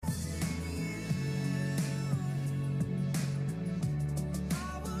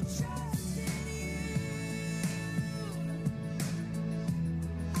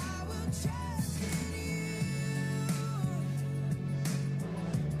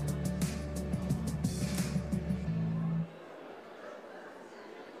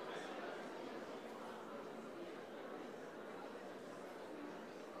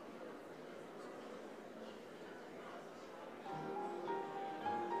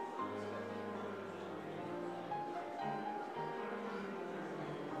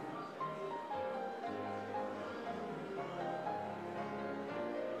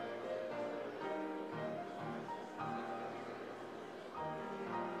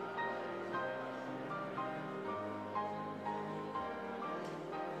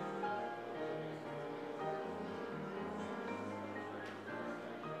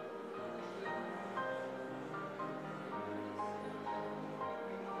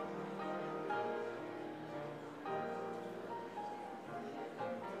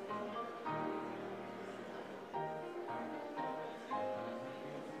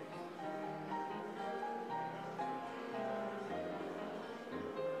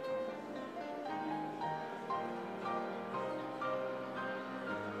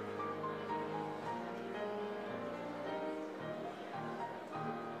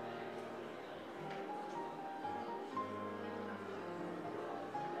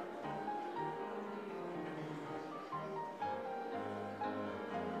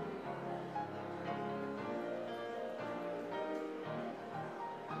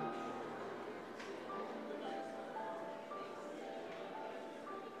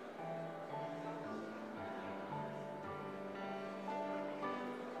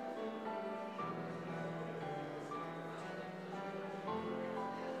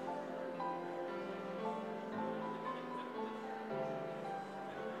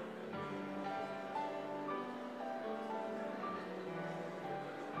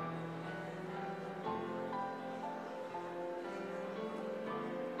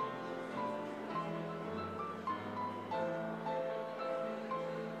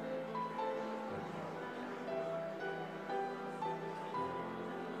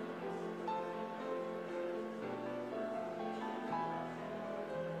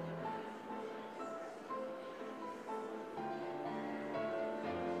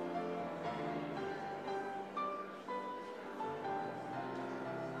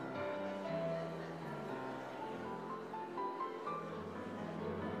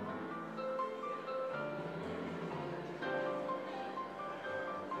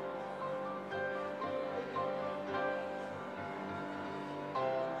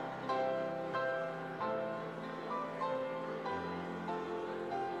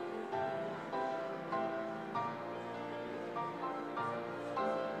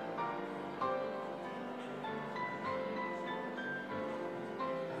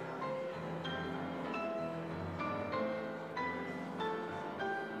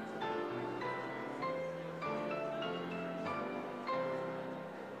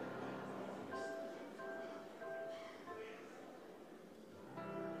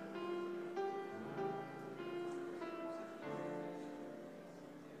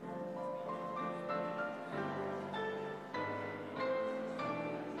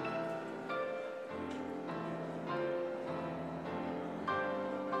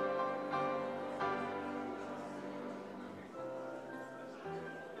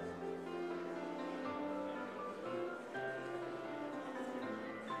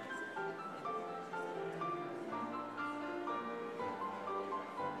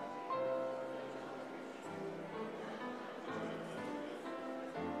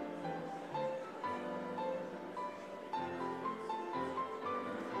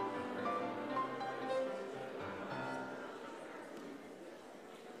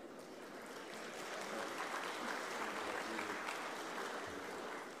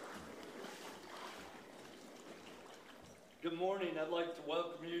Good morning. I'd like to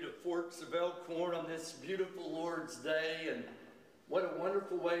welcome you to Forks of Elkhorn on this beautiful Lord's Day. And what a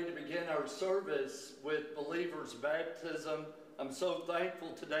wonderful way to begin our service with believers' baptism. I'm so thankful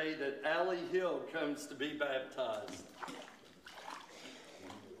today that Allie Hill comes to be baptized.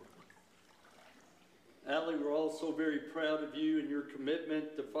 Allie, we're also very proud of you and your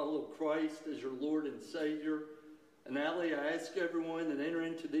commitment to follow Christ as your Lord and Savior. And Allie, I ask everyone that enter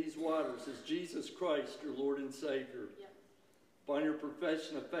into these waters as Jesus Christ, your Lord and Savior. Yes. Upon your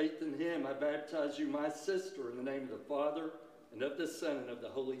profession of faith in Him, I baptize you, my sister, in the name of the Father, and of the Son, and of the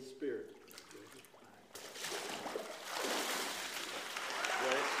Holy Spirit.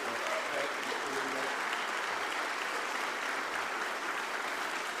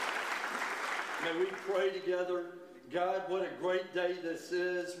 May we pray together. God, what a great day this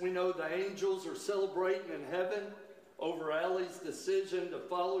is. We know the angels are celebrating in heaven over Allie's decision to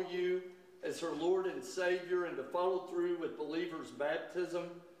follow you as her Lord and Savior and to follow through with believers' baptism.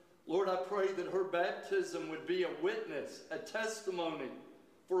 Lord, I pray that her baptism would be a witness, a testimony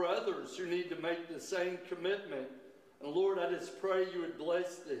for others who need to make the same commitment. And Lord, I just pray you would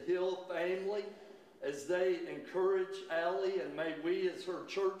bless the Hill family as they encourage Allie, and may we as her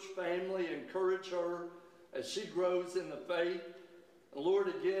church family encourage her as she grows in the faith. And Lord,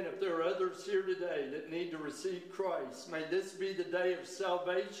 again, if there are others here today that need to receive Christ, may this be the day of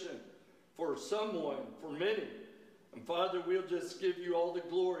salvation for someone, for many. And Father, we'll just give you all the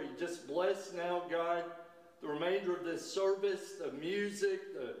glory. Just bless now, God, the remainder of this service, the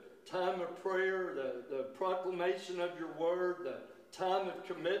music, the time of prayer, the proclamation of your word, the time of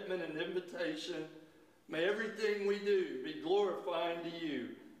commitment and invitation. May everything we do be glorifying to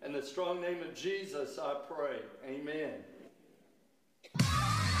you. In the strong name of Jesus, I pray. Amen.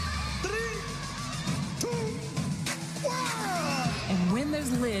 3, 2, 1! And when those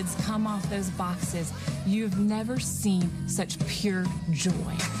lids come off those boxes, you've never seen such pure joy.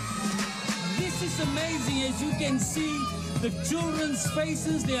 This is amazing. As you can see, the children's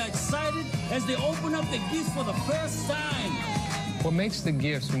faces, they are excited as they open up the gifts for the first time. What makes the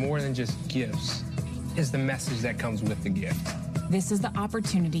gifts more than just gifts is the message that comes with the gift. This is the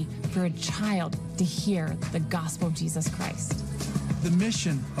opportunity for a child to hear the gospel of Jesus Christ. The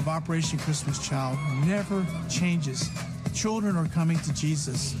mission of Operation Christmas Child never changes. Children are coming to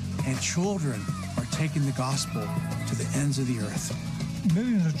Jesus, and children are taking the gospel to the ends of the earth.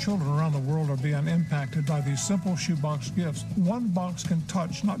 Millions of children around the world are being impacted by these simple shoebox gifts. One box can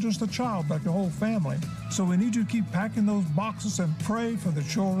touch not just a child, but the whole family. So we need to keep packing those boxes and pray for the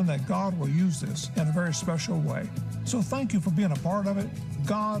children that God will use this in a very special way. So thank you for being a part of it.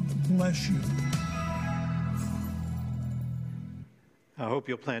 God bless you. I hope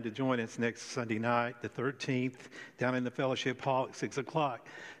you'll plan to join us next Sunday night, the 13th, down in the Fellowship Hall at 6 o'clock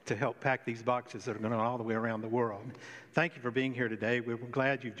to help pack these boxes that are going all the way around the world. Thank you for being here today. We're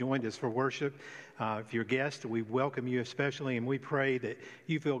glad you've joined us for worship. If you're a guest, we welcome you especially, and we pray that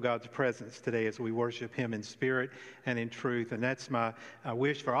you feel God's presence today as we worship Him in spirit and in truth. And that's my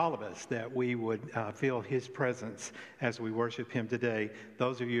wish for all of us, that we would feel His presence as we worship Him today.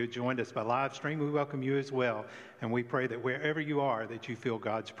 Those of you who joined us by live stream, we welcome you as well. And we pray that wherever you are, that you feel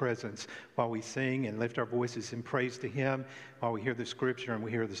God's presence while we sing and lift our voices in praise to Him, while we hear the scripture and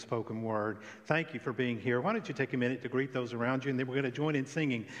we hear the spoken word. Thank you for being here. Why don't you take a minute to greet those around you, and then we're going to join in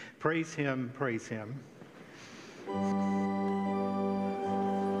singing, Praise Him, Praise Him.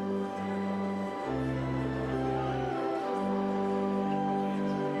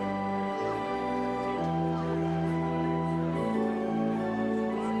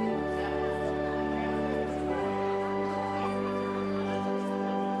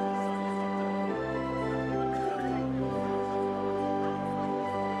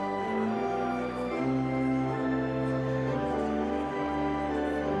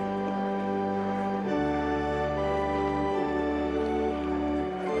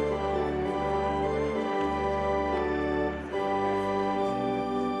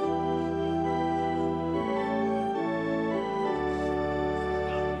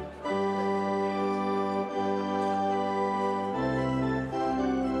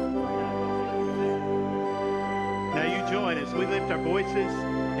 Join as we lift our voices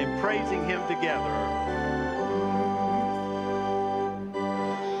in praising Him together.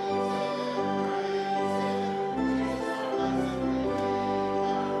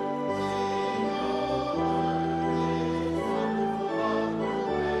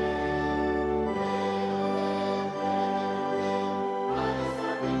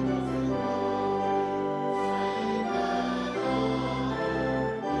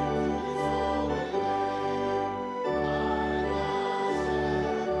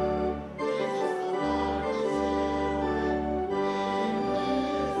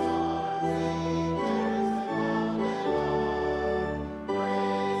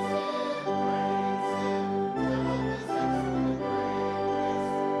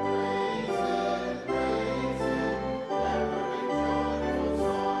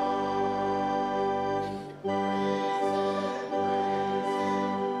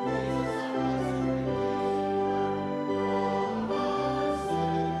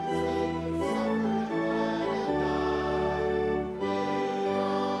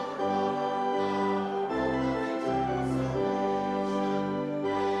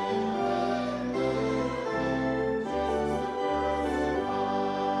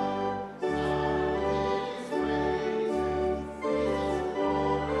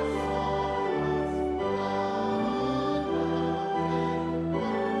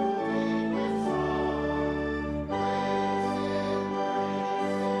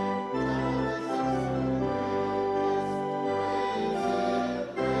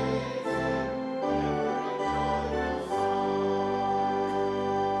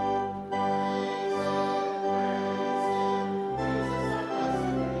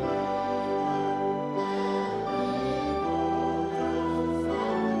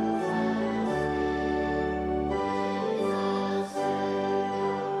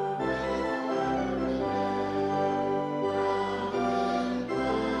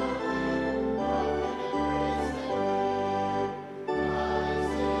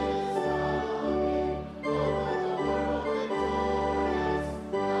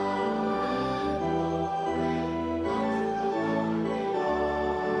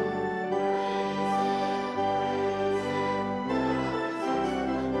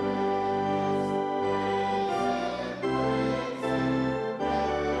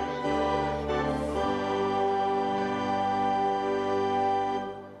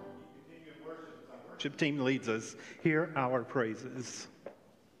 worship team leads us, hear our praises.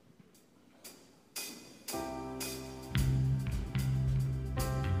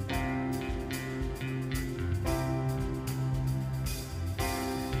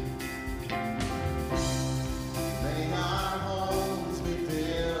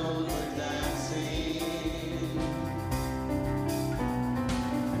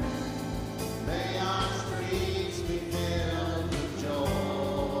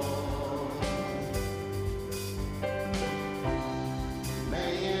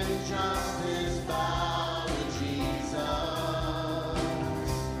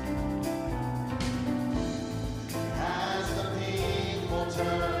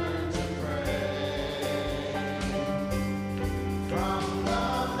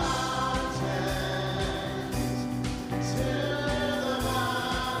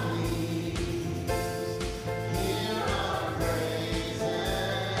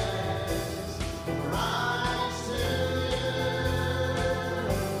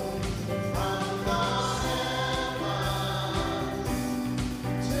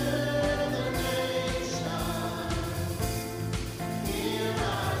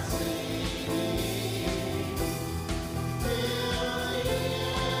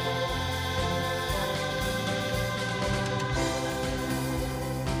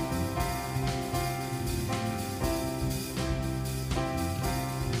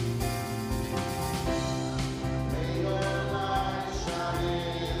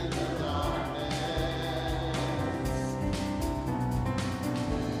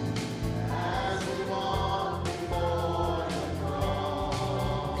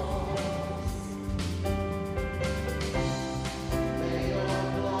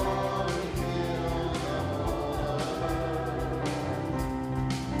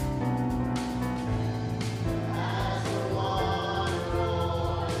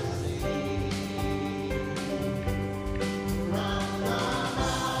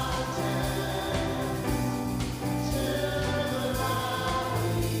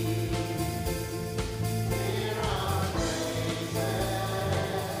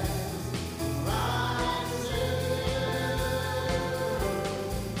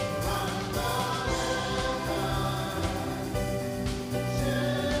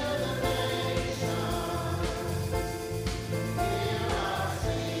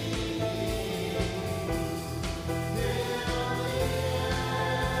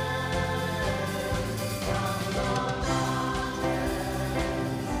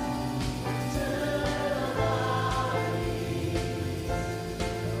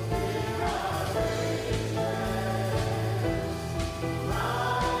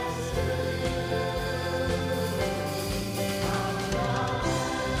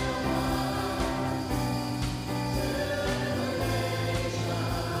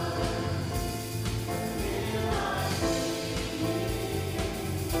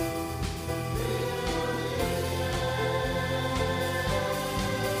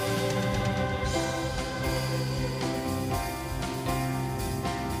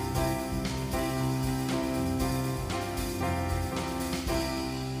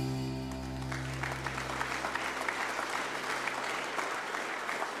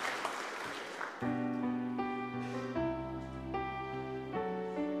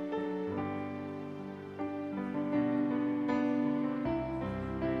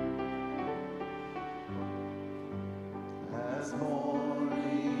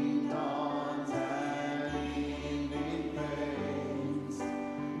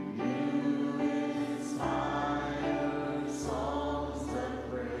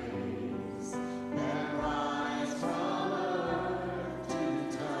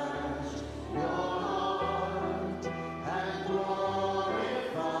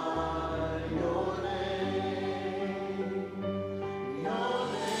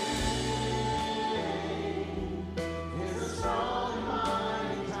 Strong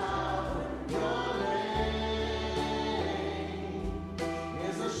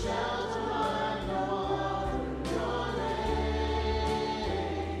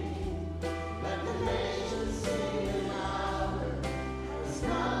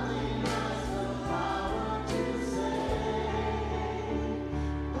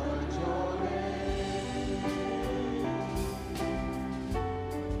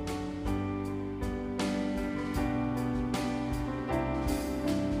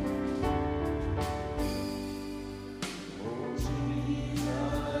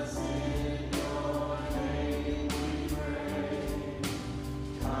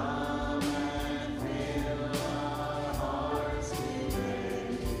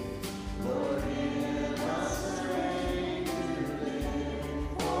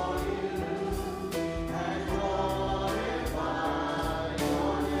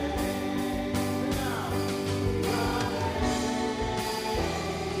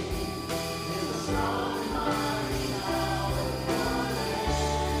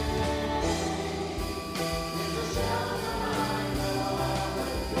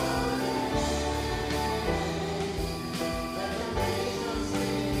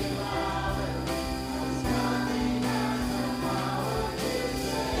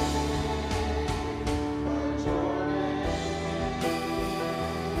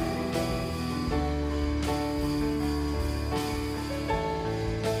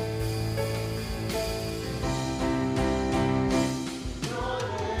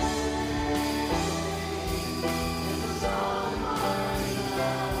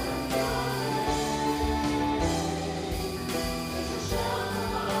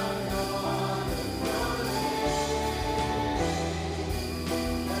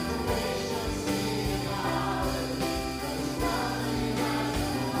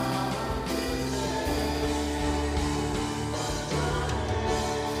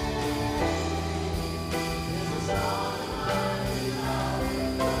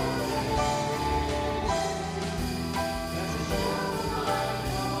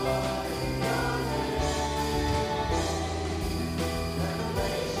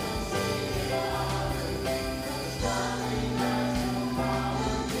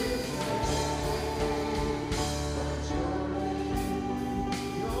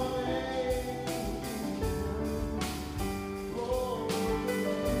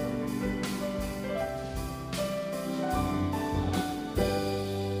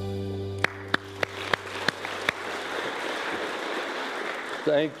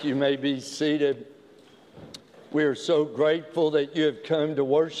Thank you. You may be seated. We are so grateful that you have come to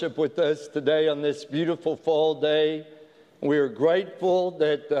worship with us today on this beautiful fall day. We are grateful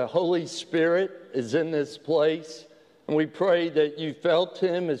that the Holy Spirit is in this place. And we pray that you felt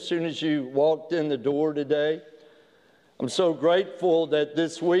Him as soon as you walked in the door today. I'm so grateful that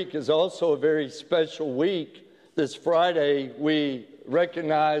this week is also a very special week. This Friday, we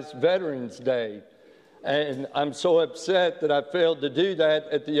recognize Veterans Day. And I'm so upset that I failed to do that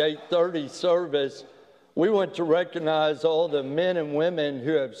at the 8:30 service. We want to recognize all the men and women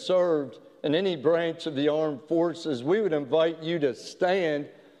who have served in any branch of the armed forces. We would invite you to stand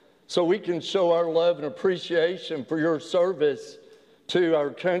so we can show our love and appreciation for your service to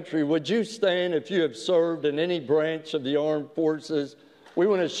our country. Would you stand if you have served in any branch of the armed forces? We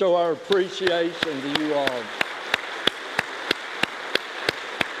want to show our appreciation to you all.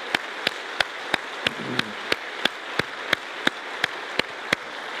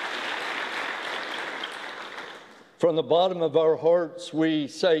 From the bottom of our hearts, we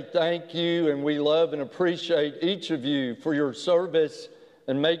say thank you, and we love and appreciate each of you for your service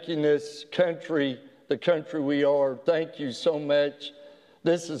and making this country the country we are. Thank you so much.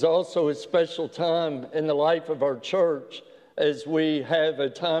 This is also a special time in the life of our church as we have a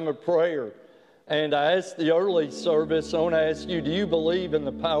time of prayer. And I asked the early service, I want to ask you, do you believe in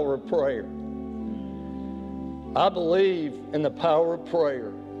the power of prayer? I believe in the power of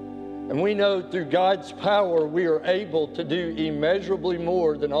prayer. And we know through God's power, we are able to do immeasurably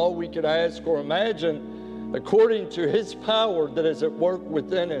more than all we could ask or imagine, according to His power that is at work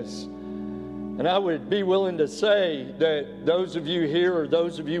within us. And I would be willing to say that those of you here or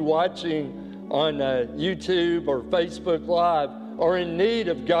those of you watching on YouTube or Facebook Live are in need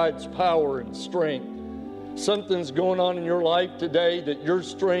of God's power and strength. Something's going on in your life today that your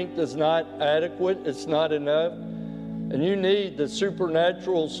strength is not adequate, it's not enough. And you need the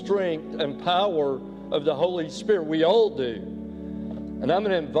supernatural strength and power of the Holy Spirit. We all do. And I'm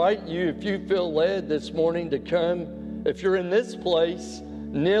going to invite you, if you feel led this morning, to come. If you're in this place,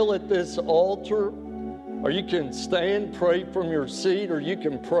 kneel at this altar, or you can stand, pray from your seat, or you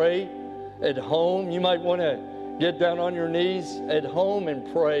can pray at home. You might want to get down on your knees at home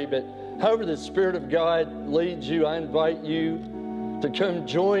and pray. But however the Spirit of God leads you, I invite you to come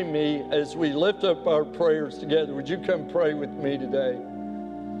join me as we lift up our prayers together. Would you come pray with me today?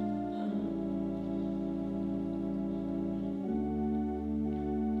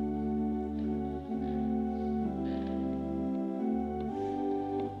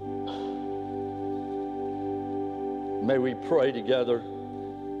 May we pray together.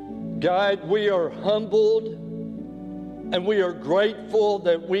 God, we are humbled and we are grateful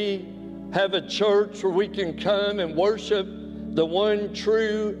that we have a church where we can come and worship the one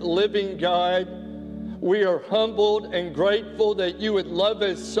true living God. We are humbled and grateful that you would love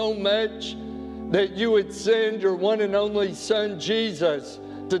us so much that you would send your one and only Son, Jesus,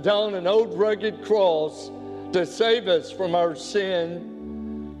 to die on an old rugged cross to save us from our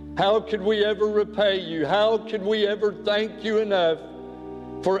sin. How could we ever repay you? How could we ever thank you enough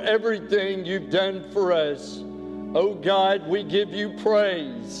for everything you've done for us? Oh God, we give you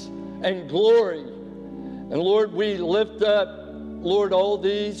praise and glory. And Lord, we lift up, Lord, all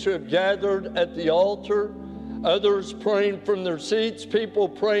these who have gathered at the altar, others praying from their seats, people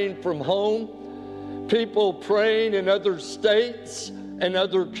praying from home, people praying in other states and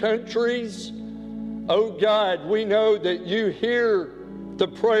other countries. Oh God, we know that you hear the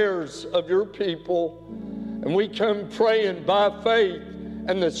prayers of your people, and we come praying by faith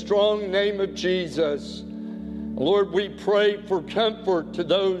in the strong name of Jesus. Lord, we pray for comfort to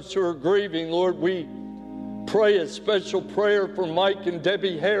those who are grieving. Lord, we pray a special prayer for Mike and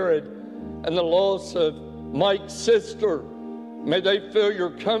Debbie Herod and the loss of Mike's sister. May they feel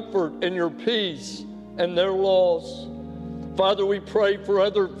your comfort and your peace in their loss. Father, we pray for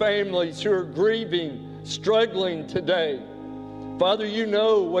other families who are grieving, struggling today. Father, you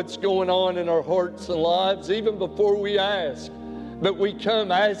know what's going on in our hearts and lives even before we ask. But we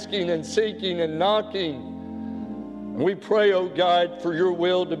come asking and seeking and knocking. And we pray, oh God, for your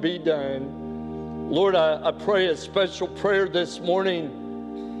will to be done. Lord, I pray a special prayer this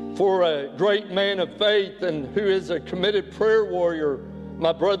morning for a great man of faith and who is a committed prayer warrior,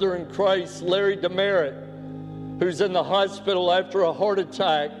 my brother in Christ, Larry Demerit, who's in the hospital after a heart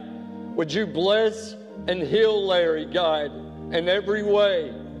attack. Would you bless and heal Larry, God, in every way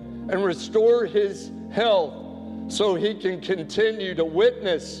and restore his health so he can continue to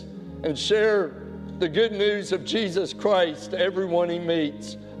witness and share the good news of Jesus Christ to everyone he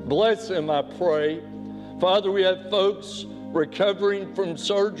meets. Bless him, I pray. Father, we have folks recovering from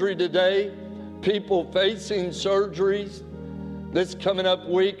surgery today, people facing surgeries. this coming up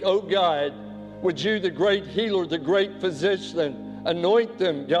week. Oh God, would you, the great healer, the great physician, anoint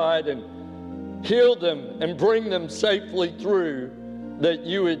them, God, and heal them and bring them safely through, that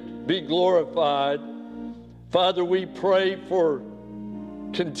you would be glorified. Father, we pray for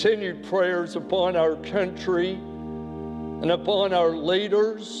continued prayers upon our country and upon our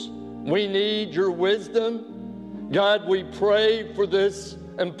leaders. We need your wisdom. God, we pray for this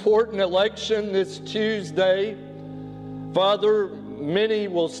important election this Tuesday. Father, many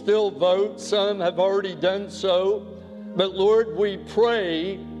will still vote. Some have already done so. But Lord, we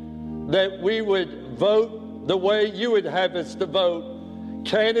pray that we would vote the way you would have us to vote.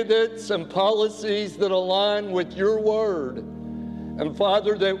 Candidates and policies that align with your word. And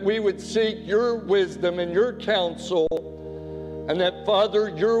Father, that we would seek your wisdom and your counsel, and that, Father,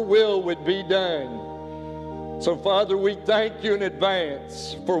 your will would be done. So, Father, we thank you in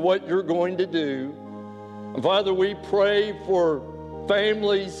advance for what you're going to do. And Father, we pray for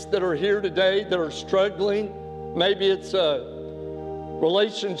families that are here today that are struggling. Maybe it's a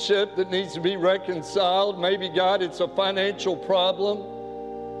relationship that needs to be reconciled. Maybe, God, it's a financial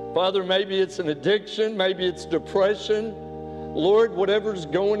problem. Father, maybe it's an addiction. Maybe it's depression. Lord, whatever's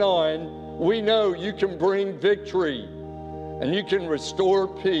going on, we know you can bring victory and you can restore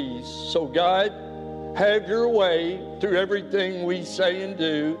peace. So, God, have your way through everything we say and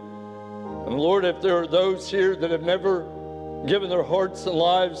do. And Lord, if there are those here that have never given their hearts and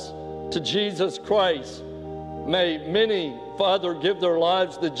lives to Jesus Christ, may many, Father, give their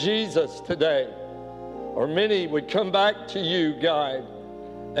lives to Jesus today. Or many would come back to you, God,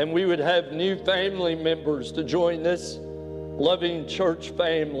 and we would have new family members to join this loving church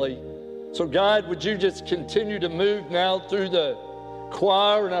family. So God, would you just continue to move now through the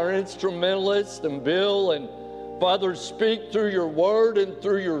choir and our instrumentalists and Bill, and Father, speak through your word and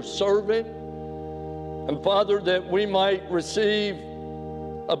through your servant. And Father, that we might receive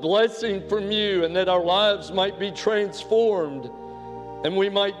a blessing from you, and that our lives might be transformed, and we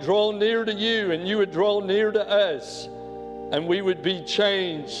might draw near to you and you would draw near to us, and we would be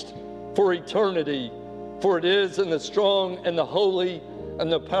changed for eternity. For it is in the strong and the holy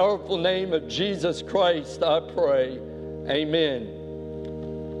and the powerful name of Jesus Christ I pray. Amen.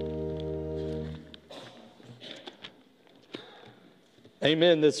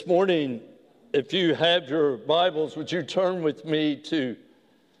 Amen. This morning, if you have your Bibles, would you turn with me to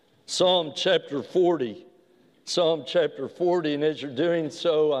Psalm chapter 40. Psalm chapter 40. And as you're doing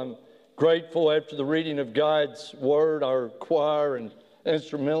so, I'm grateful after the reading of God's Word, our choir and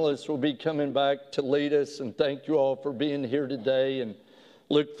instrumentalists will be coming back to lead us. And thank you all for being here today, and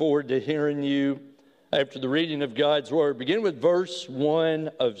look forward to hearing you after the reading of God's Word. Begin with verse 1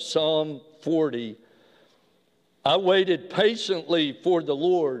 of Psalm 40. I waited patiently for the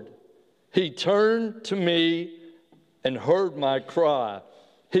Lord. He turned to me and heard my cry.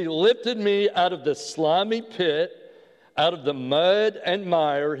 He lifted me out of the slimy pit, out of the mud and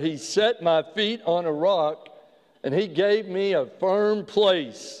mire. He set my feet on a rock, and he gave me a firm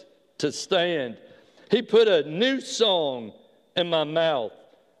place to stand. He put a new song in my mouth,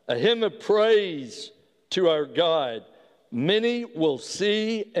 a hymn of praise to our God. Many will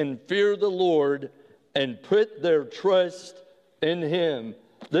see and fear the Lord and put their trust in him.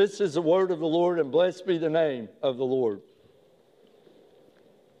 This is the word of the Lord, and blessed be the name of the Lord.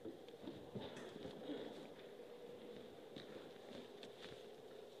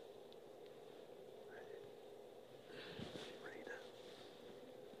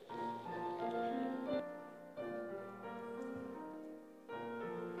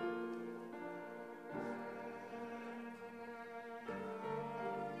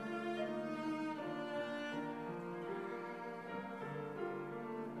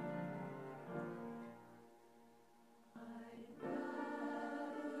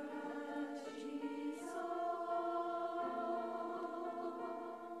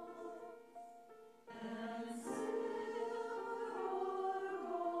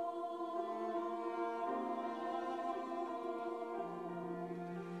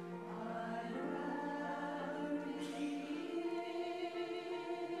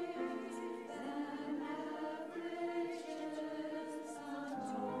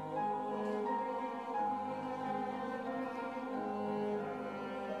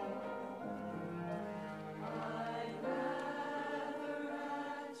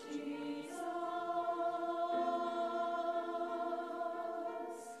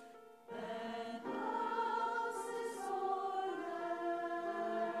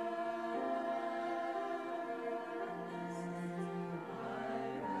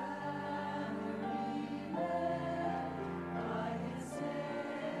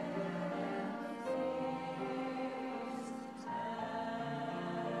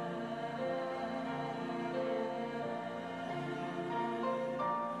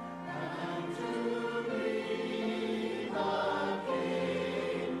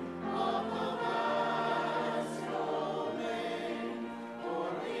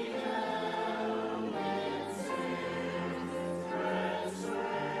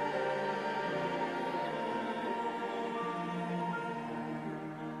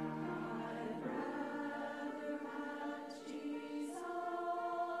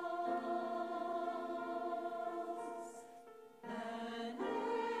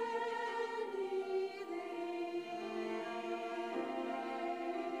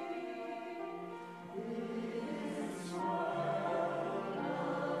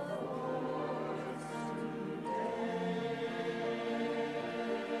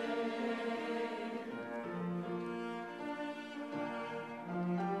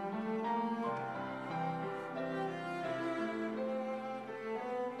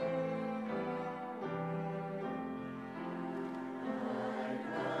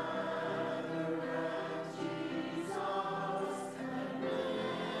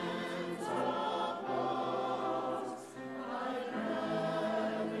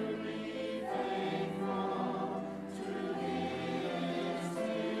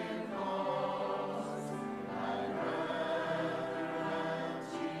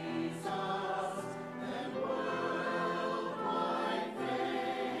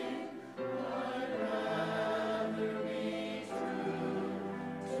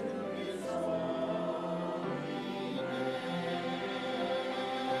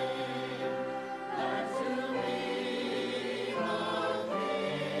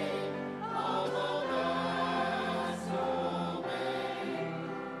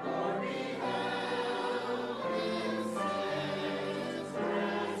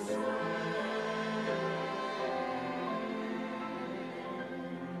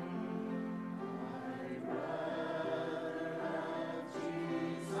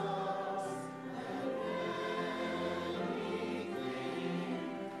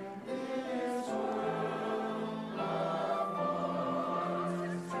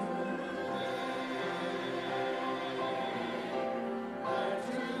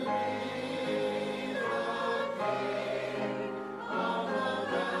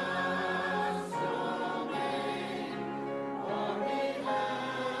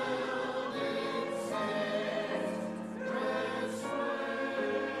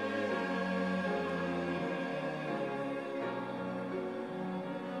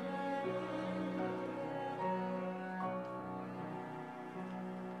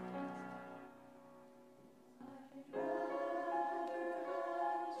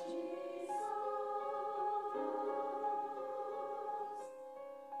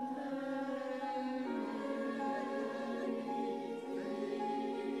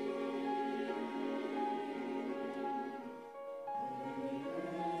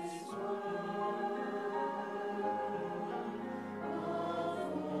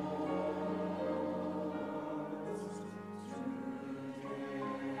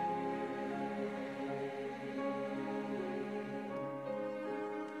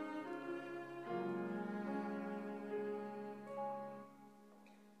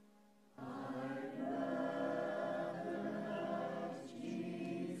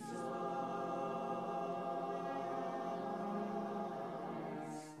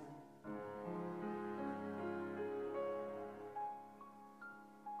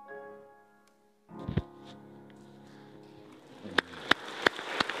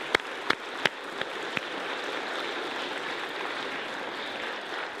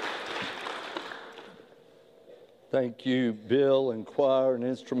 Thank you, Bill and choir and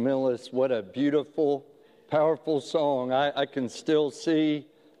instrumentalists. What a beautiful, powerful song. I can still see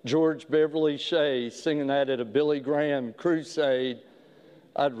George Beverly Shea singing that at a Billy Graham crusade.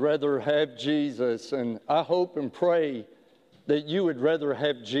 I'd rather have Jesus. And I hope and pray that you would rather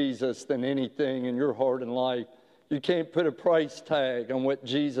have Jesus than anything in your heart and life. You can't put a price tag on what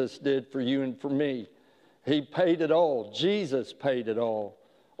Jesus did for you and for me. He paid it all. Jesus paid it all.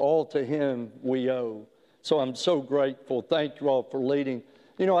 All to him we owe. So I'm so grateful. Thank you all for leading.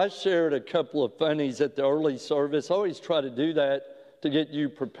 You know, I shared a couple of funnies at the early service. I always try to do that to get you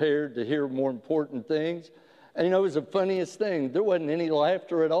prepared to hear more important things. And, you know, it was the funniest thing. There wasn't any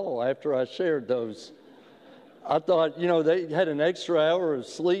laughter at all after I shared those. I thought, you know, they had an extra hour of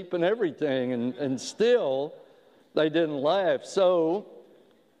sleep and everything, and still they didn't laugh. So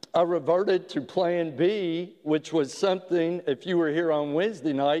I reverted to plan B, which was something, if you were here on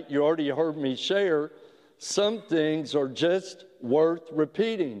Wednesday night, you already heard me share. Some things are just worth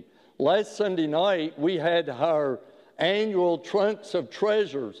repeating. Last Sunday night, we had our annual Trunks of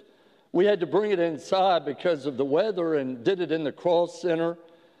Treasures. We had to bring it inside because of the weather and did it in the Cross Center.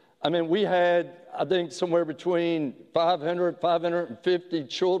 I mean, we had, I think, somewhere between 500, 550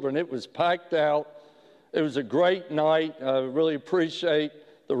 children. It was packed out. It was a great night. I really appreciate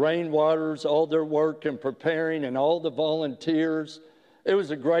the Rainwaters, all their work in preparing, and all the volunteers. It was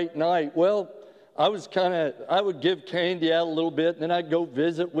a great night. Well, I would give candy out a little bit, and then I'd go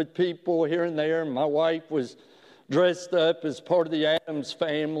visit with people here and there. And my wife was dressed up as part of the Adams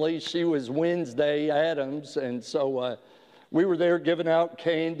family. She was Wednesday Adams, and so we were there giving out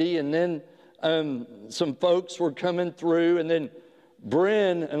candy. And then some folks were coming through, and then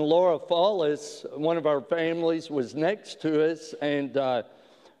Bryn and Laura Follis, one of our families, was next to us, and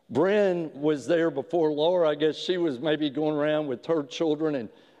Bryn was there before Laura. I guess she was maybe going around with her children,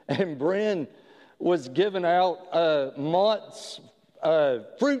 and Bryn was giving out Mott's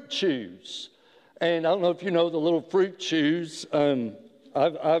fruit chews. And I don't know if you know the little fruit chews.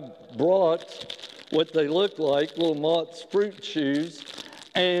 I've brought what they look like, little Mott's fruit chews.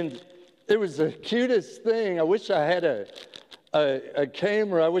 And it was the cutest thing. I wish I had a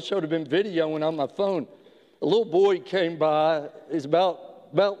camera. I wish I would have been videoing on my phone. A little boy came by. He's about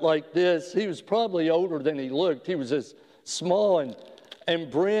like this. He was probably older than he looked. He was just small.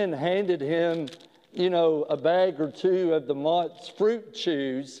 And Bryn handed him, you know, a bag or two of the Mott's fruit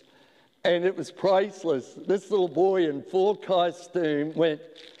chews, and it was priceless. This little boy in full costume went,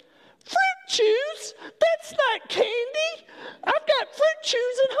 "Fruit chews? That's not candy. I've got fruit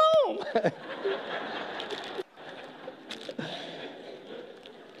chews at home."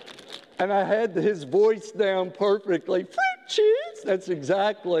 And I had his voice down perfectly. "Fruit chews?" That's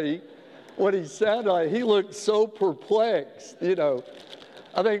exactly what he sounded like. He looked so perplexed, you know.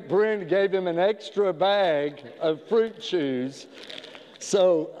 I think Bryn gave him an extra bag of fruit chews.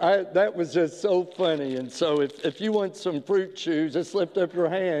 So that was just so funny. And so if you want some fruit chews, just lift up your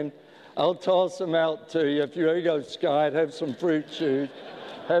hand. I'll toss them out to you. There you go, Scott, have some fruit chews.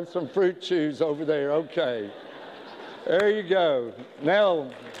 Have some fruit chews over there. Okay. There you go.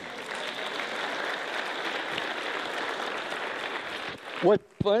 Now, what's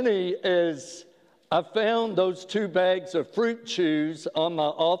funny is I found those 2 bags of fruit chews on my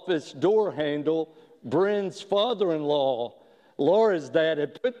office door handle. Bryn's father-in-law, Laura's dad,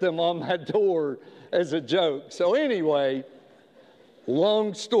 had put them on my door as a joke. So anyway,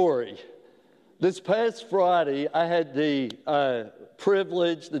 long story. This past Friday, I had the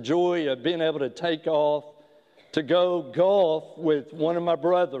privilege, the joy of being able to take off to go golf with one of my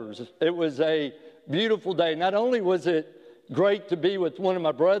brothers. It was a beautiful day. Not only was it great to be with one of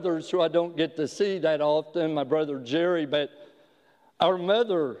my brothers who I don't get to see that often, my brother Jerry, but our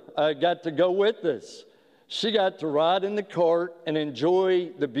mother got to go with us. She got to ride in the cart and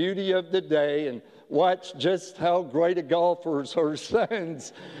enjoy the beauty of the day and watch just how great a golfers her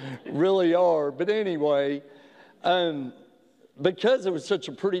sons really are. But anyway, because it was such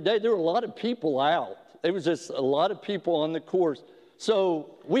a pretty day, there were a lot of people out. It was just a lot of people on the course.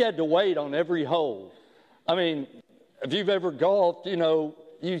 So we had to wait on every hole. I mean, if you've ever golfed, you know,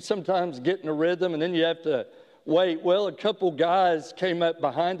 you sometimes get in a rhythm and then you have to wait. Well, a couple guys came up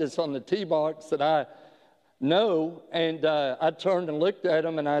behind us on the tee box that I know, and I turned and looked at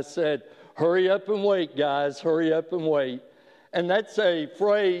them and I said, "Hurry up and wait, guys, hurry up and wait." And that's a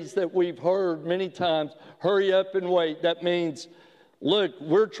phrase that we've heard many times, hurry up and wait. That means, look,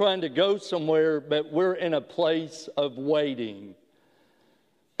 we're trying to go somewhere, but we're in a place of waiting.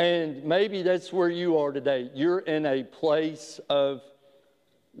 And maybe that's where you are today. You're in a place of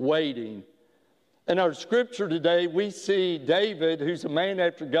waiting. In our scripture today, we see David, who's a man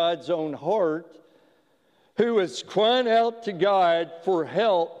after God's own heart, who was crying out to God for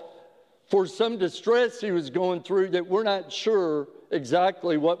help for some distress he was going through that we're not sure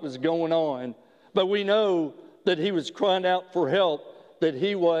exactly what was going on. But we know that he was crying out for help, that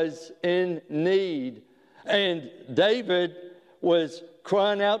he was in need. And David was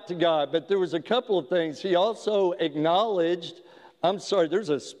crying out to God. But there was a couple of things. He also acknowledged, I'm sorry, there's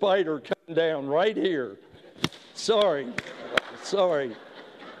a spider coming down right here. Sorry.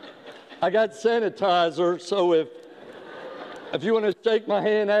 I got sanitizer, so if you want to shake my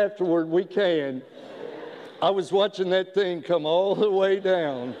hand afterward, we can. I was watching that thing come all the way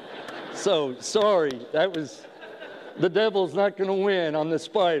down. So, sorry, the devil's not going to win on the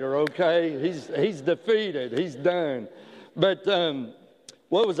spider, okay? He's defeated. He's done. But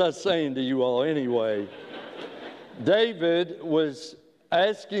what was I saying to you all anyway? David was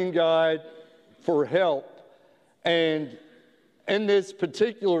asking God for help. And in this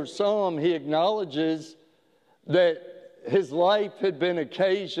particular psalm, he acknowledges that his life had been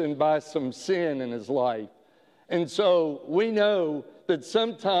occasioned by some sin in his life. And so we know that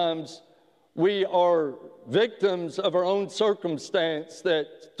sometimes we are victims of our own circumstance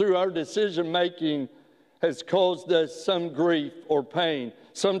that through our decision making has caused us some grief or pain.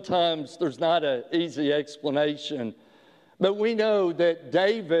 Sometimes there's not an easy explanation. But we know that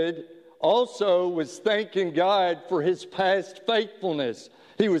David also was thanking God for his past faithfulness.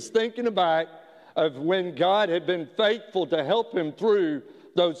 He was thinking back of when God had been faithful to help him through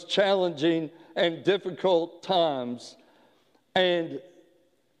those challenging and difficult times. And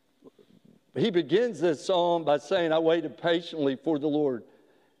he begins this psalm by saying, I waited patiently for the Lord.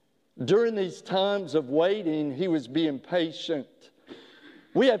 During these times of waiting, he was being patient.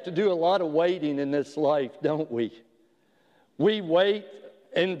 We have to do a lot of waiting in this life, don't we? We wait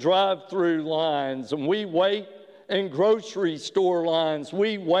in drive-through lines, and we wait in grocery store lines.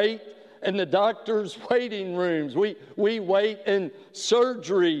 We wait in the doctor's waiting rooms. We wait in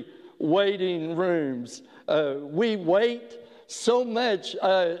surgery waiting rooms. We wait so much.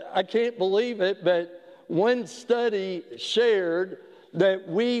 I can't believe it, but one study shared that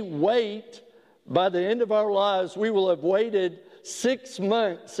we wait, by the end of our lives, we will have waited 6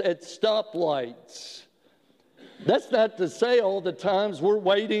 months at stoplights. That's not to say all the times we're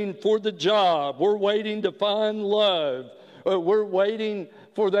waiting for the job, we're waiting to find love, we're waiting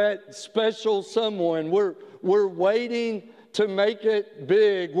for that special someone, we're waiting to make it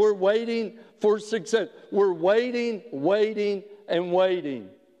big, we're waiting for success. We're waiting. And we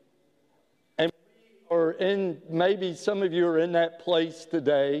are in, maybe some of you are in that place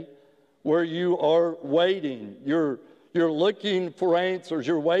today where you are waiting. You're looking for answers.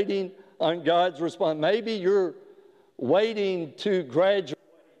 You're waiting on God's response. Maybe you're waiting to graduate.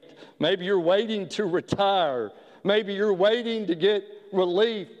 Maybe you're waiting to retire. Maybe you're waiting to get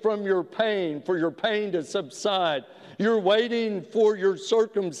relief from your pain, for your pain to subside. You're waiting for your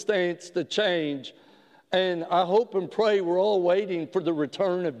circumstance to change. And I hope and pray we're all waiting for the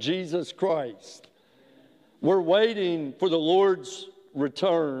return of Jesus Christ. We're waiting for the Lord's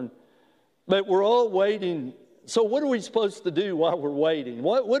return. But we're all waiting. So what are we supposed to do while we're waiting?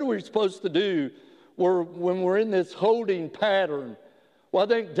 What are we supposed to do when we're in this holding pattern? Well, I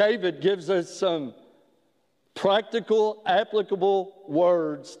think David gives us some practical, applicable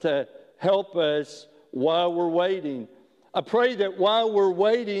words to help us while we're waiting. I pray that while we're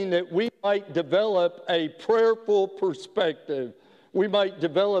waiting that we might develop a prayerful perspective. We might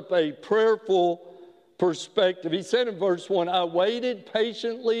develop a prayerful perspective. He said in verse 1, I waited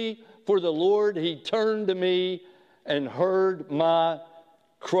patiently for the Lord. He turned to me and heard my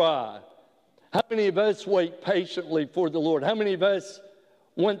cry. How many of us wait patiently for the Lord? How many of us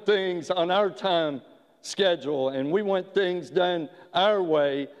want things on our time schedule and we want things done our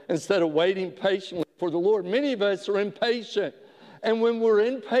way instead of waiting patiently for the Lord? Many of us are impatient. And when we're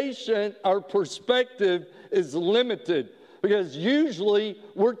impatient, our perspective is limited because usually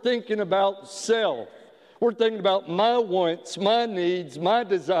we're thinking about self. We're thinking about my wants, my needs, my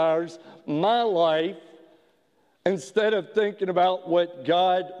desires, my life, instead of thinking about what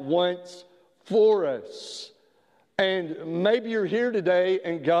God wants for us. And maybe you're here today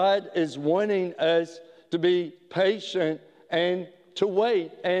and God is wanting us to be patient and to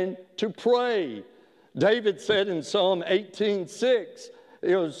wait and to pray. David said in Psalm 18:6,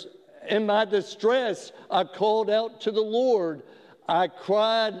 it was, in my distress, I called out to the Lord. I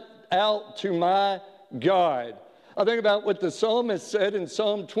cried out to my God. I think about what the psalmist said in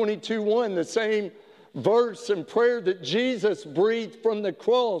Psalm 22:1, the same verse and prayer that Jesus breathed from the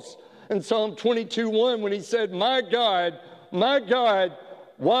cross in Psalm 22:1 when he said, my God,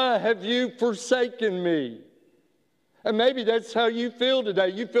 why have you forsaken me? And maybe that's how you feel today.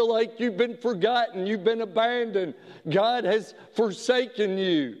 You feel like you've been forgotten, you've been abandoned. God has forsaken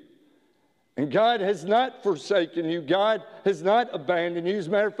you. And God has not forsaken you. God has not abandoned you. As a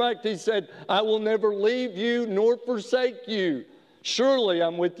matter of fact, He said, I will never leave you nor forsake you. Surely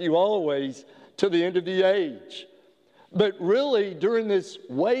I'm with you always to the end of the age. But really, during this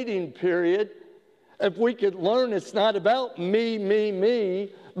waiting period, if we could learn, it's not about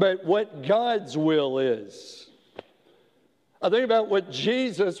me, but what God's will is. I think about what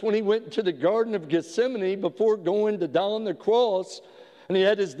Jesus, when He went to the Garden of Gethsemane before going to die on the cross, and He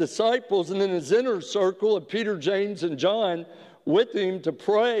had His disciples and then His inner circle of Peter, James, and John with Him to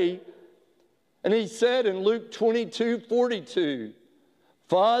pray. And He said in Luke 22:42,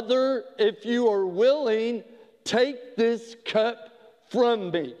 Father, if you are willing, take this cup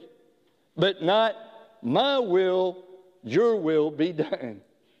from me, but not my will, your will be done.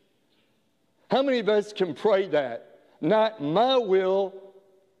 How many of us can pray that? Not my will,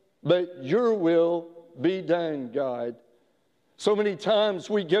 but your will be done, God. So many times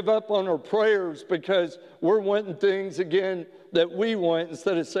we give up on our prayers because we're wanting things again that we want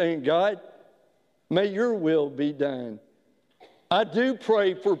instead of saying, God, may your will be done. I do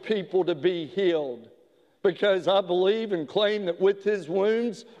pray for people to be healed because I believe and claim that with His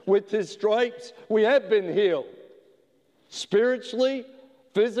wounds, with His stripes, we have been healed. Spiritually,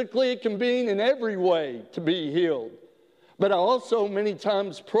 physically, it can be in every way to be healed. But I also many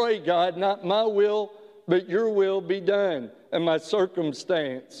times pray, God, not my will, but your will be done in my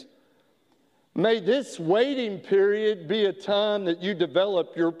circumstance. May this waiting period be a time that you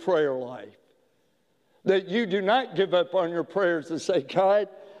develop your prayer life. That you do not give up on your prayers and say, God,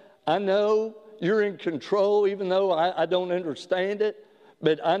 I know you're in control, even though I don't understand it.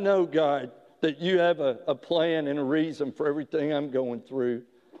 But I know, God, that you have a plan and a reason for everything I'm going through.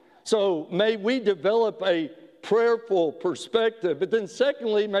 So may we develop a prayerful perspective. But then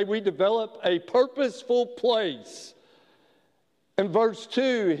secondly, may we develop a purposeful place. In verse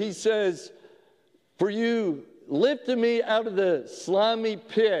 2, he says, for you lifted me out of the slimy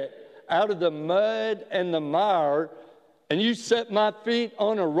pit, out of the mud and the mire, and you set my feet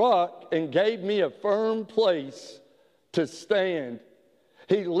on a rock and gave me a firm place to stand.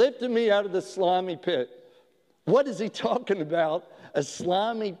 He lifted me out of the slimy pit. What is he talking about? A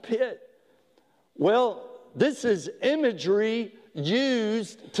slimy pit. Well, this is imagery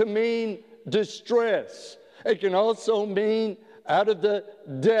used to mean distress. It can also mean out of the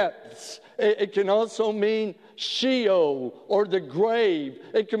depths. It can also mean Sheol or the grave.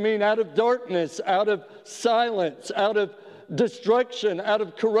 It can mean out of darkness, out of silence, out of destruction, out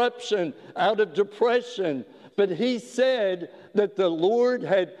of corruption, out of depression. But he said that the Lord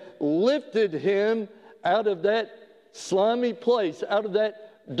had lifted him out of that slimy place, out of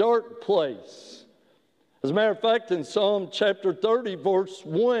that dark place. As a matter of fact, in Psalm chapter 30, verse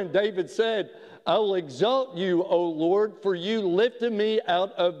 1, David said, I will exalt you, O Lord, for you lifted me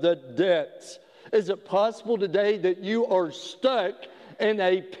out of the depths. Is it possible today that you are stuck in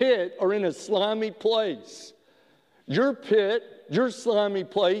a pit or in a slimy place? Your pit, your slimy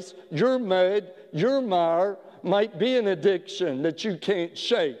place, your mud, your mire might be an addiction that you can't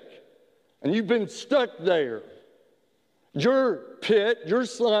shake. And you've been stuck there. Your pit, your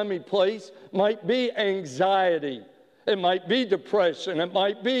slimy place might be anxiety. It might be depression. It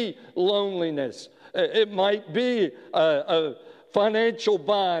might be loneliness. It might be a financial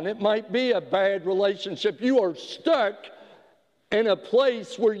bind. It might be a bad relationship. You are stuck in a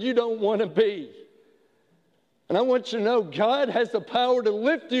place where you don't want to be. And I want you to know God has the power to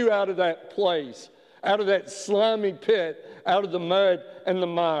lift you out of that place, out of that slimy pit, out of the mud and the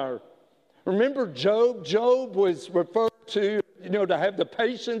mire. Remember Job? Job was referred to, to have the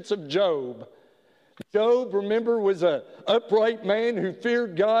patience of Job. Job, remember, was an upright man who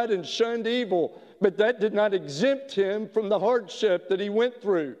feared God and shunned evil, but that did not exempt him from the hardship that he went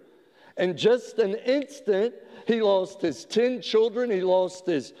through. In just an instant, he lost his 10 children, he lost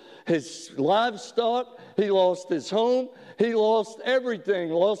his livestock, he lost his home, he lost everything,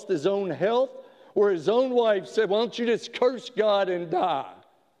 lost his own health, where his own wife said, why don't you just curse God and die?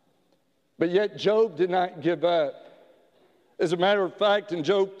 But yet Job did not give up. As a matter of fact, in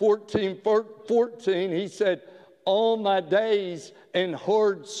Job 14:14, he said, all my days in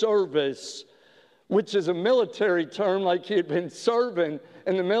hard service, which is a military term, like he had been serving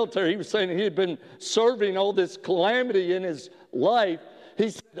in the military. He was saying he had been serving all this calamity in his life. He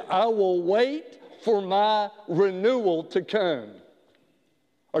said, I will wait for my renewal to come.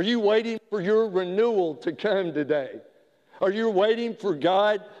 Are you waiting for your renewal to come today? Are you waiting for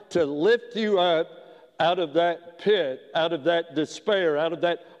God to lift you up out of that pit, out of that despair, out of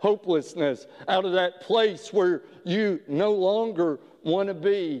that hopelessness, out of that place where you no longer want to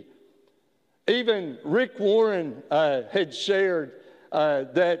be. Even Rick Warren had shared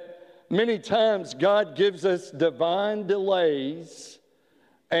that many times God gives us divine delays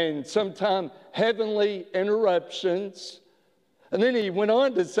and sometimes heavenly interruptions. And then he went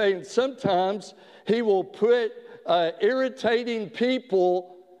on to say, and sometimes he will put irritating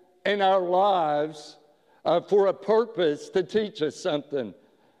people in our lives for a purpose to teach us something.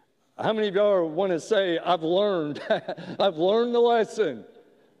 How many of y'all want to say, I've learned, I've learned the lesson.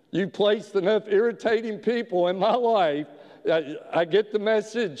 You placed enough irritating people in my life, I get the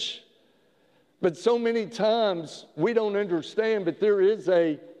message. But so many times we don't understand, but there is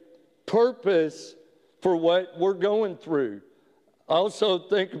a purpose for what we're going through. I also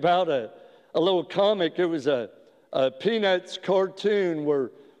think about a little comic. It was a Peanuts cartoon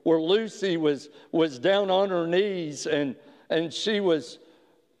where Lucy was down on her knees and she was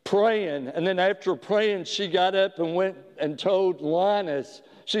praying. And then after praying, she got up and went and told Linus,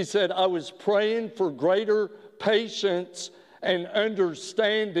 she said, I was praying for greater patience and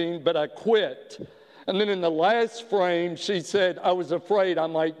understanding, but I quit. And then in the last frame, she said, I was afraid I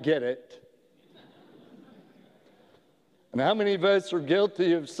might get it. And how many of us are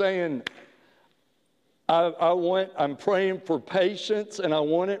guilty of saying, I'm praying for patience and I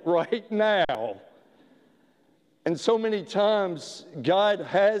want it right now? And so many times, God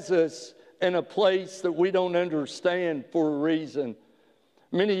has us in a place that we don't understand for a reason.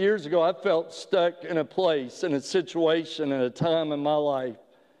 Many years ago, I felt stuck in a place, in a situation, at a time in my life.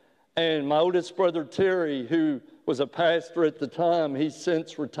 And my oldest brother, Terry, who was a pastor at the time, he's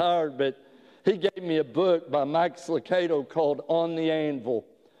since retired, but he gave me a book by Max Lucado called On the Anvil.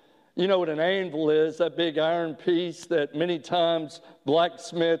 You know what an anvil is, that big iron piece that many times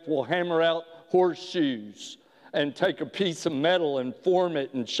blacksmith will hammer out horseshoes and take a piece of metal and form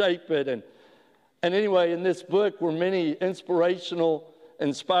it and shape it. And anyway, in this book were many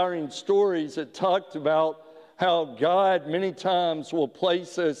inspiring stories that talked about how God many times will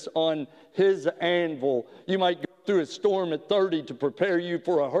place us on his anvil. You might go through a storm at 30 to prepare you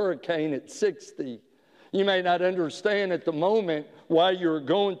for a hurricane at 60. You may not understand at the moment why you're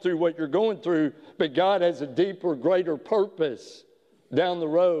going through what you're going through, but God has a deeper, greater purpose down the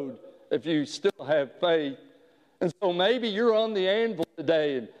road if you still have faith. And so maybe you're on the anvil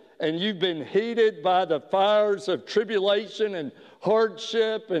today and you've been heated by the fires of tribulation and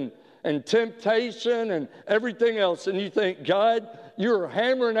hardship and temptation and everything else. And you think, God, you're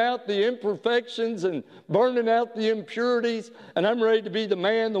hammering out the imperfections and burning out the impurities, and I'm ready to be the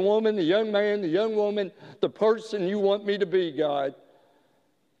man, the woman, the young man, the young woman, the person you want me to be, God.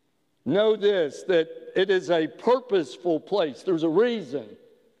 Know this, that it is a purposeful place. There's a reason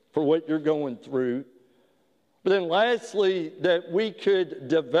for what you're going through. But then lastly, that we could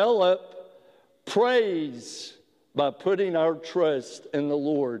develop praise by putting our trust in the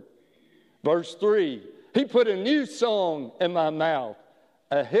Lord. Verse 3, he put a new song in my mouth,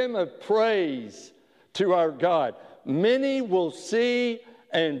 a hymn of praise to our God. Many will see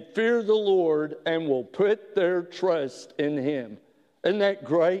and fear the Lord and will put their trust in him. Isn't that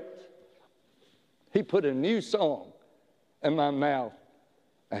great? He put a new song in my mouth,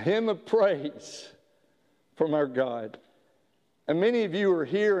 a hymn of praise from our God. And many of you are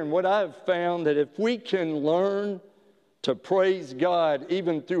here, and what I've found that if we can learn to praise God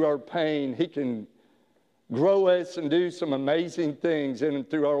even through our pain, he can grow us and do some amazing things in and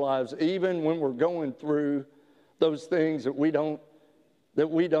through our lives, even when we're going through those things that we don't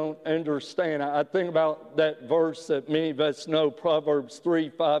understand. I think about that verse that many of us know, Proverbs 3,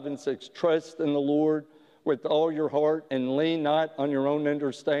 5, and 6. Trust in the Lord with all your heart and lean not on your own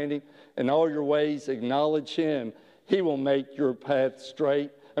understanding. In all your ways acknowledge him. He will make your path straight.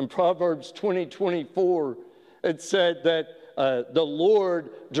 And Proverbs 20:24, it said that the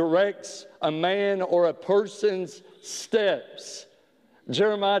Lord directs a man or a person's steps.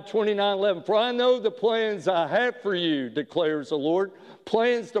 Jeremiah 29:11, for I know the plans I have for you, declares the Lord.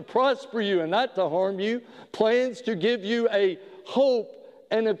 Plans to prosper you and not to harm you. Plans to give you a hope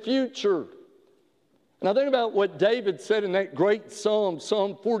and a future. And I think about what David said in that great psalm,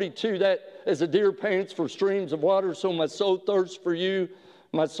 Psalm 42, that as a deer pants for streams of water, so my soul thirsts for you.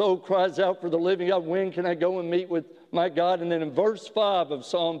 My soul cries out for the living God. When can I go and meet with my God? And then in verse 5 of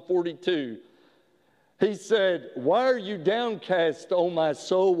Psalm 42, he said, why are you downcast, O my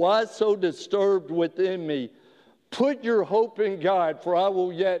soul? Why so disturbed within me? Put your hope in God, for I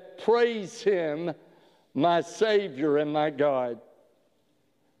will yet praise him, my Savior and my God.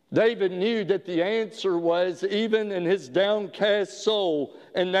 David knew that the answer was, even in his downcast soul,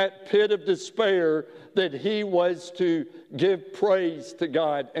 in that pit of despair, that he was to give praise to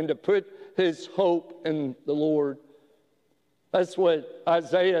God and to put his hope in the Lord. That's what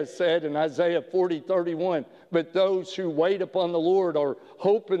Isaiah said in Isaiah 40:31. But those who wait upon the Lord or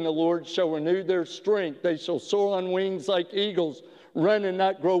hope in the Lord shall renew their strength. They shall soar on wings like eagles, run and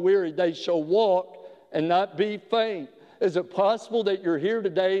not grow weary. They shall walk and not be faint. Is it possible that you're here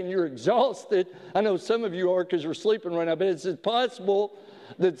today and you're exhausted? I know some of you are because you're sleeping right now, but is it possible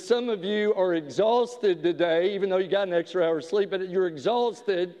that some of you are exhausted today, even though you got an extra hour of sleep, but you're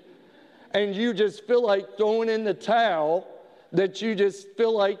exhausted and you just feel like throwing in the towel, that you just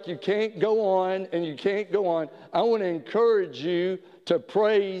feel like you can't go on and you can't go on? I want to encourage you to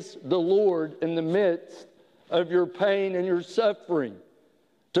praise the Lord in the midst of your pain and your suffering,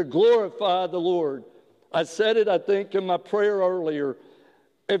 to glorify the Lord. I said it, I think, in my prayer earlier.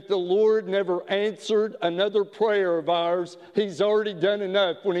 If the Lord never answered another prayer of ours, He's already done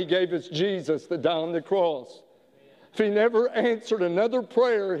enough when He gave us Jesus to die on the cross. If He never answered another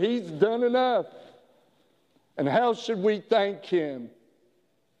prayer, He's done enough. And how should we thank Him?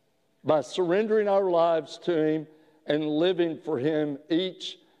 By surrendering our lives to Him and living for Him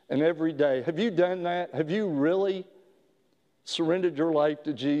each and every day. Have you done that? Have you really surrendered your life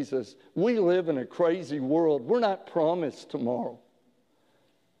to Jesus? We live in a crazy world. We're not promised tomorrow.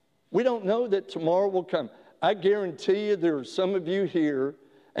 We don't know that tomorrow will come. I guarantee you there are some of you here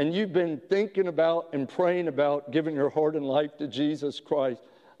and you've been thinking about and praying about giving your heart and life to Jesus Christ.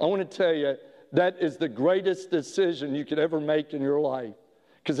 I want to tell you, that is the greatest decision you could ever make in your life,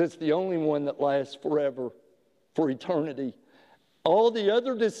 because it's the only one that lasts forever, for eternity. All the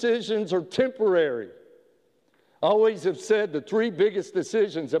other decisions are temporary. I always have said the three biggest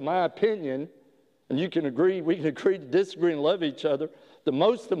decisions, in my opinion, and you can agree, we can agree to disagree and love each other. The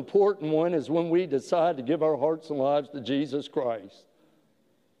most important one is when we decide to give our hearts and lives to Jesus Christ.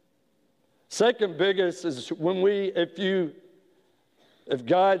 Second biggest is when if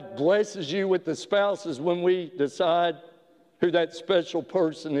God blesses you with the spouse, is when we decide who that special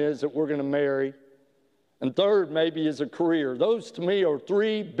person is that we're going to marry. And third, maybe, is a career. Those, to me, are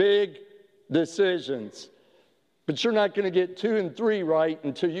three big decisions. But you're not going to get 2 and 3 right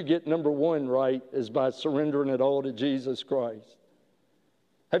until you get number 1 right, is by surrendering it all to Jesus Christ.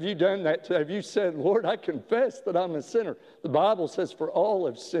 Have you done that? Have you said, Lord, I confess that I'm a sinner? The Bible says, for all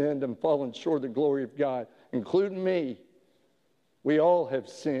have sinned and fallen short of the glory of God, including me. We all have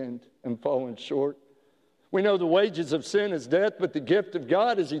sinned and fallen short. We know the wages of sin is death, but the gift of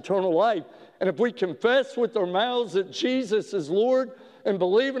God is eternal life. And if we confess with our mouths that Jesus is Lord and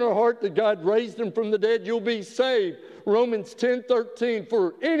believe in our heart that God raised Him from the dead, you'll be saved. Romans 10:13,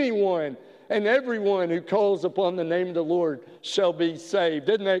 for anyone and everyone who calls upon the name of the Lord shall be saved.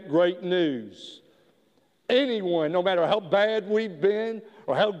 Isn't that great news? Anyone, no matter how bad we've been,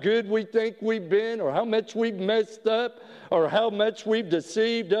 or how good we think we've been, or how much we've messed up, or how much we've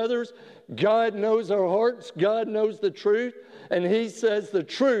deceived others, God knows our hearts, God knows the truth, and He says the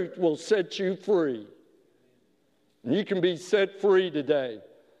truth will set you free. And you can be set free today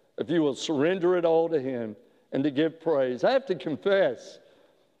if you will surrender it all to Him and to give praise. I have to confess,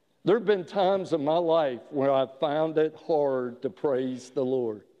 there have been times in my life where I found it hard to praise the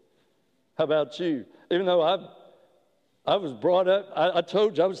Lord. How about you? Even though I was brought up, I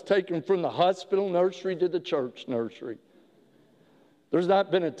told you I was taken from the hospital nursery to the church nursery. There's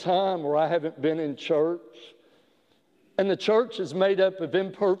not been a time where I haven't been in church. And the church is made up of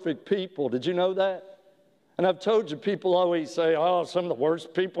imperfect people. Did you know that? And I've told you, people always say, oh, some of the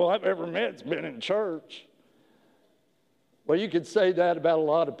worst people I've ever met's been in church. Well, you could say that about a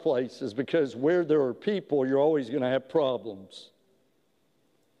lot of places, because where there are people, you're always going to have problems.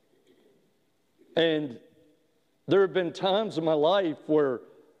 And there have been times in my life where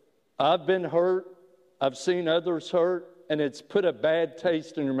I've been hurt, I've seen others hurt, and it's put a bad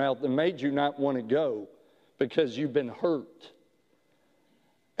taste in your mouth and made you not want to go because you've been hurt.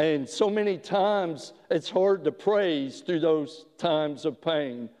 And so many times it's hard to praise through those times of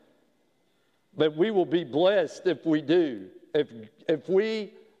pain. But we will be blessed if we do. If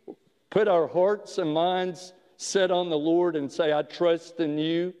we put our hearts and minds set on the Lord and say, I trust in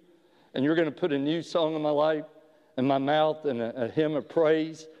you, and you're going to put a new song in my life, in my mouth, and a hymn of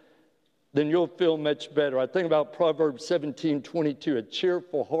praise, then you'll feel much better. I think about Proverbs 17:22. A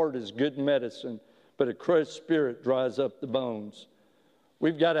cheerful heart is good medicine, but a crushed spirit dries up the bones.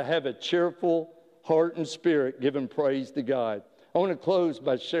 We've got to have a cheerful heart and spirit giving praise to God. I want to close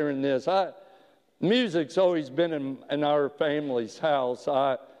by sharing this. Music's always been in our family's house.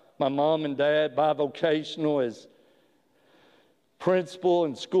 My mom and dad, bivocational, is principal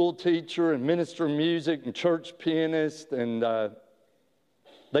and school teacher and minister of music and church pianist, and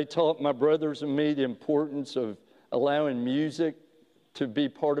they taught my brothers and me the importance of allowing music to be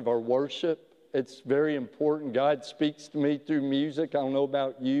part of our worship. It's very important. God speaks to me through music. I don't know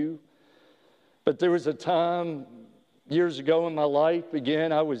about you. But there was a time years ago in my life,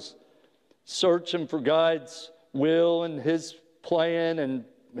 again, I was searching for God's will and His plan and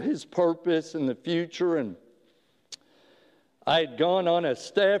His purpose in the future. And I had gone on a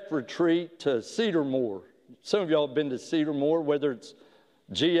staff retreat to Cedar Moore. Some of y'all have been to Cedar Moore, whether it's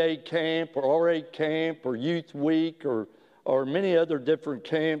GA camp or RA camp or Youth Week or many other different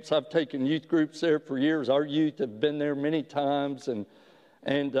camps. I've taken youth groups there for years. Our youth have been there many times,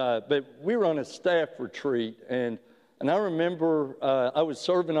 but we were on a staff retreat, and I remember I was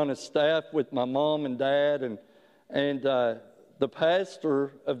serving on a staff with my mom and dad, and the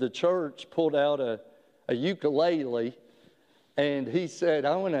pastor of the church pulled out a ukulele, and he said,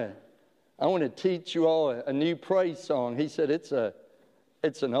 "I want to teach you all a new praise song." He said, "It's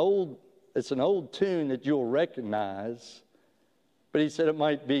an old tune that you'll recognize." But he said it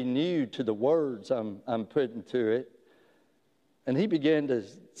might be new to the words I'm putting to it. And he began to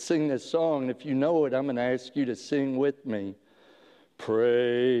sing this song. And if you know it, I'm going to ask you to sing with me.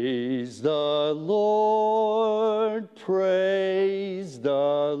 Praise the Lord, praise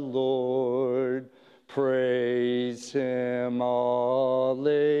the Lord, praise Him,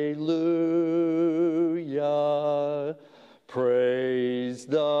 alleluia. Praise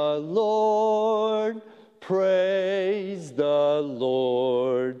the Lord, praise the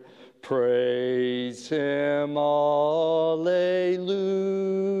Lord, praise Him, alleluia.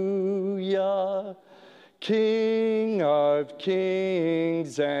 King of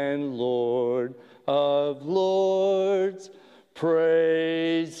kings and Lord of lords,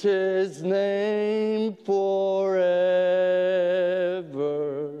 praise His name forever.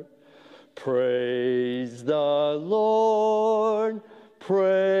 Praise the Lord,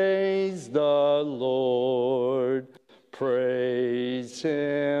 praise the Lord, praise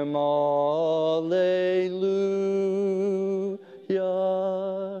Him, alleluia.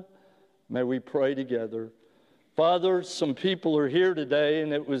 May we pray together. Father, some people are here today,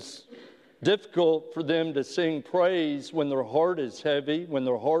 and it was difficult for them to sing praise when their heart is heavy, when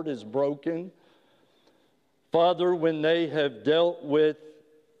their heart is broken. Father, when they have dealt with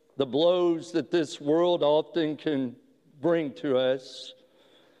the blows that this world often can bring to us.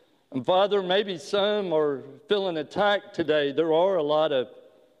 And Father, maybe some are feeling attacked today. There are a lot of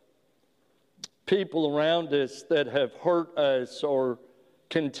people around us that have hurt us or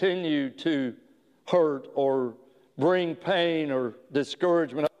continue to hurt or bring pain or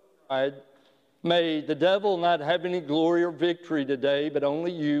discouragement. May the devil not have any glory or victory today, but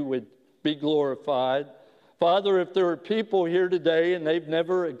only you would be glorified. Father, if there are people here today and they've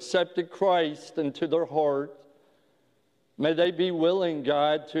never accepted Christ into their heart, may they be willing,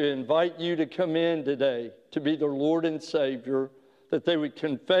 God, to invite you to come in today to be their Lord and Savior, that they would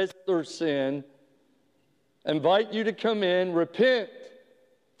confess their sin, invite you to come in, repent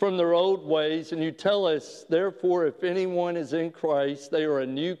from their old ways, and you tell us, therefore, if anyone is in Christ, they are a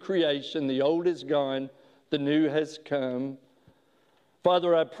new creation. The old is gone, the new has come.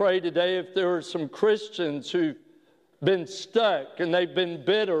 Father, I pray today if there are some Christians who've been stuck and they've been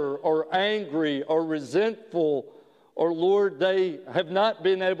bitter or angry or resentful, or Lord, they have not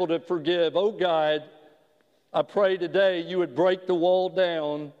been able to forgive. Oh God, I pray today you would break the wall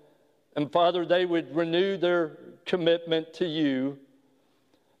down, and Father, they would renew their commitment to you.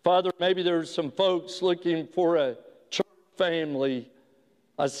 Father, maybe there's some folks looking for a church family.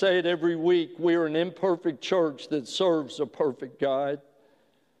 I say it every week, we are an imperfect church that serves a perfect God.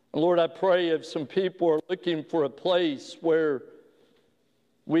 And Lord, I pray if some people are looking for a place where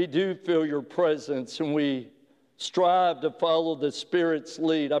we do feel your presence and we strive to follow the Spirit's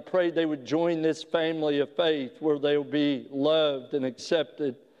lead, I pray they would join this family of faith where they will be loved and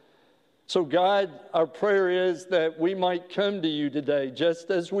accepted. So God, our prayer is that we might come to you today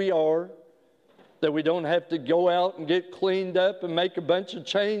just as we are, that we don't have to go out and get cleaned up and make a bunch of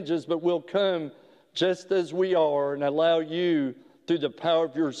changes, but we'll come just as we are and allow you through the power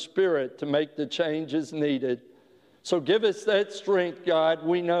of your Spirit to make the changes needed. So give us that strength, God.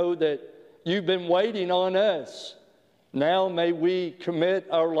 We know that you've been waiting on us. Now may we commit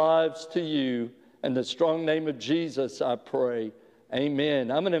our lives to you. In the strong name of Jesus, I pray.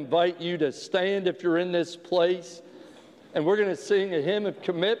 Amen. I'm going to invite you to stand if you're in this place, and we're going to sing a hymn of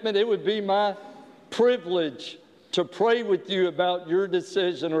commitment. It would be my privilege to pray with you about your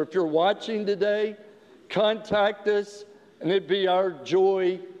decision, or if you're watching today, contact us, and it'd be our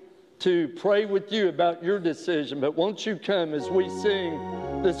joy to pray with you about your decision. But won't you come as we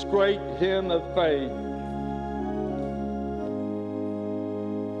sing this great hymn of faith?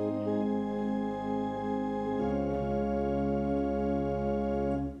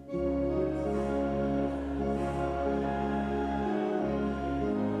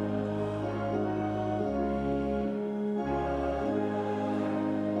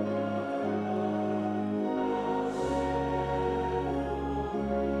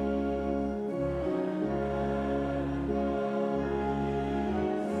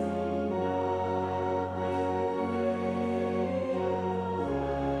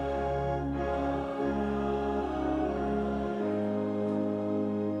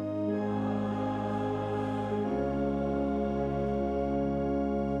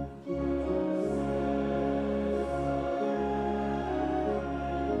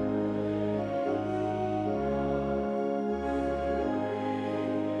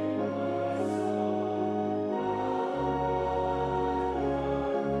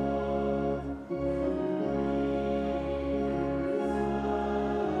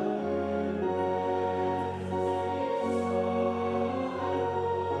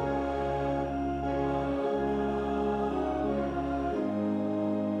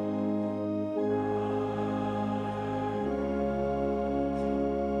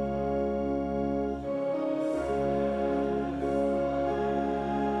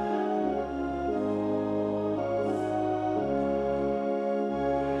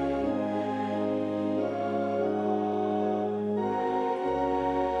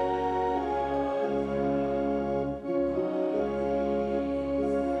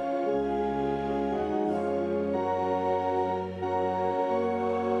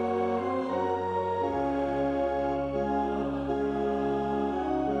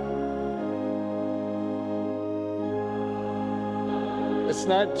 It's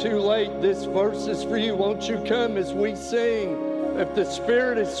not too late. This verse is for you. Won't you come as we sing? If the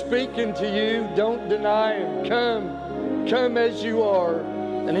Spirit is speaking to you, don't deny Him. Come. Come as you are,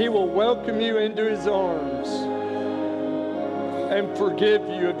 and He will welcome you into His arms and forgive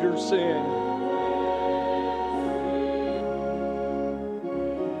you of your sin.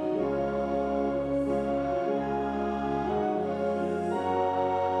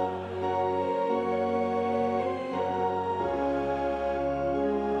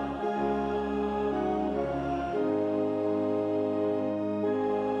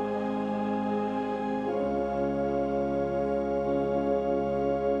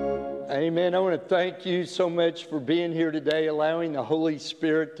 Amen. I want to thank you so much for being here today, allowing the Holy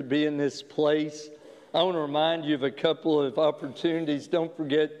Spirit to be in this place. I want to remind you of a couple of opportunities. Don't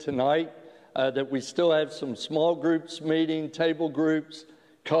forget tonight that we still have some small groups meeting, table groups.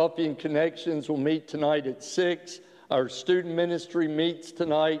 Coffee and Connections will meet tonight at 6. Our student ministry meets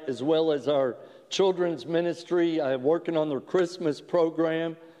tonight, as well as our children's ministry working on their Christmas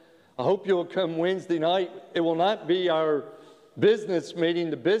program. I hope you'll come Wednesday night. It will not be our business meeting.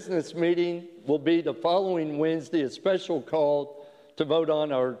 The business meeting will be the following Wednesday, a special call to vote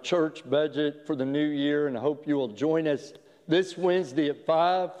on our church budget for the new year, and I hope you will join us this Wednesday at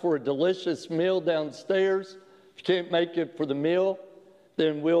 5 for a delicious meal downstairs. If you can't make it for the meal,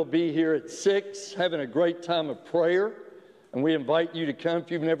 then we'll be here at 6 having a great time of prayer, and we invite you to come. If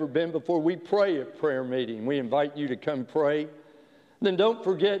you've never been before, we pray at prayer meeting. We invite you to come pray. Then don't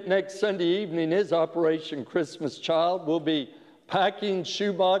forget, next Sunday evening is Operation Christmas Child. We'll be packing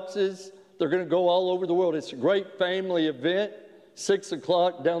shoe boxes. They're going to go all over the world. It's a great family event, 6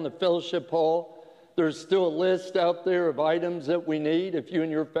 o'clock down the fellowship hall. There's still a list out there of items that we need. If you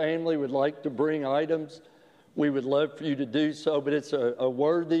and your family would like to bring items, we would love for you to do so, but it's a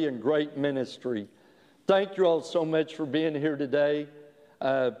worthy and great ministry. Thank you all so much for being here today.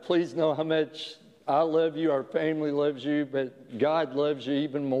 Please know how much I love you, our family loves you, but God loves you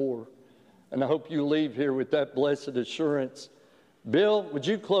even more. And I hope you leave here with that blessed assurance. Bill, would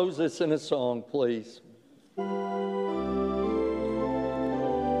you close us in a song, please?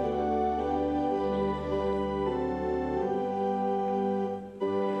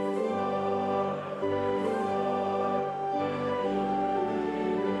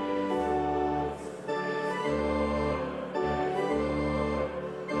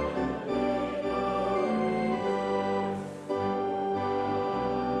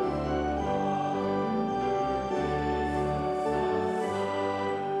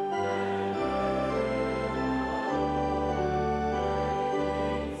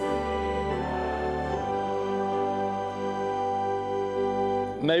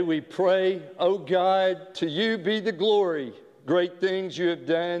 May we pray, O God, to you be the glory, great things you have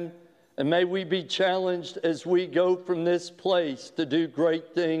done. And may we be challenged as we go from this place to do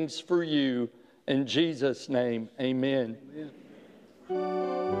great things for you. In Jesus' name, amen.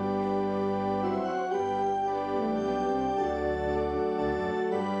 Amen.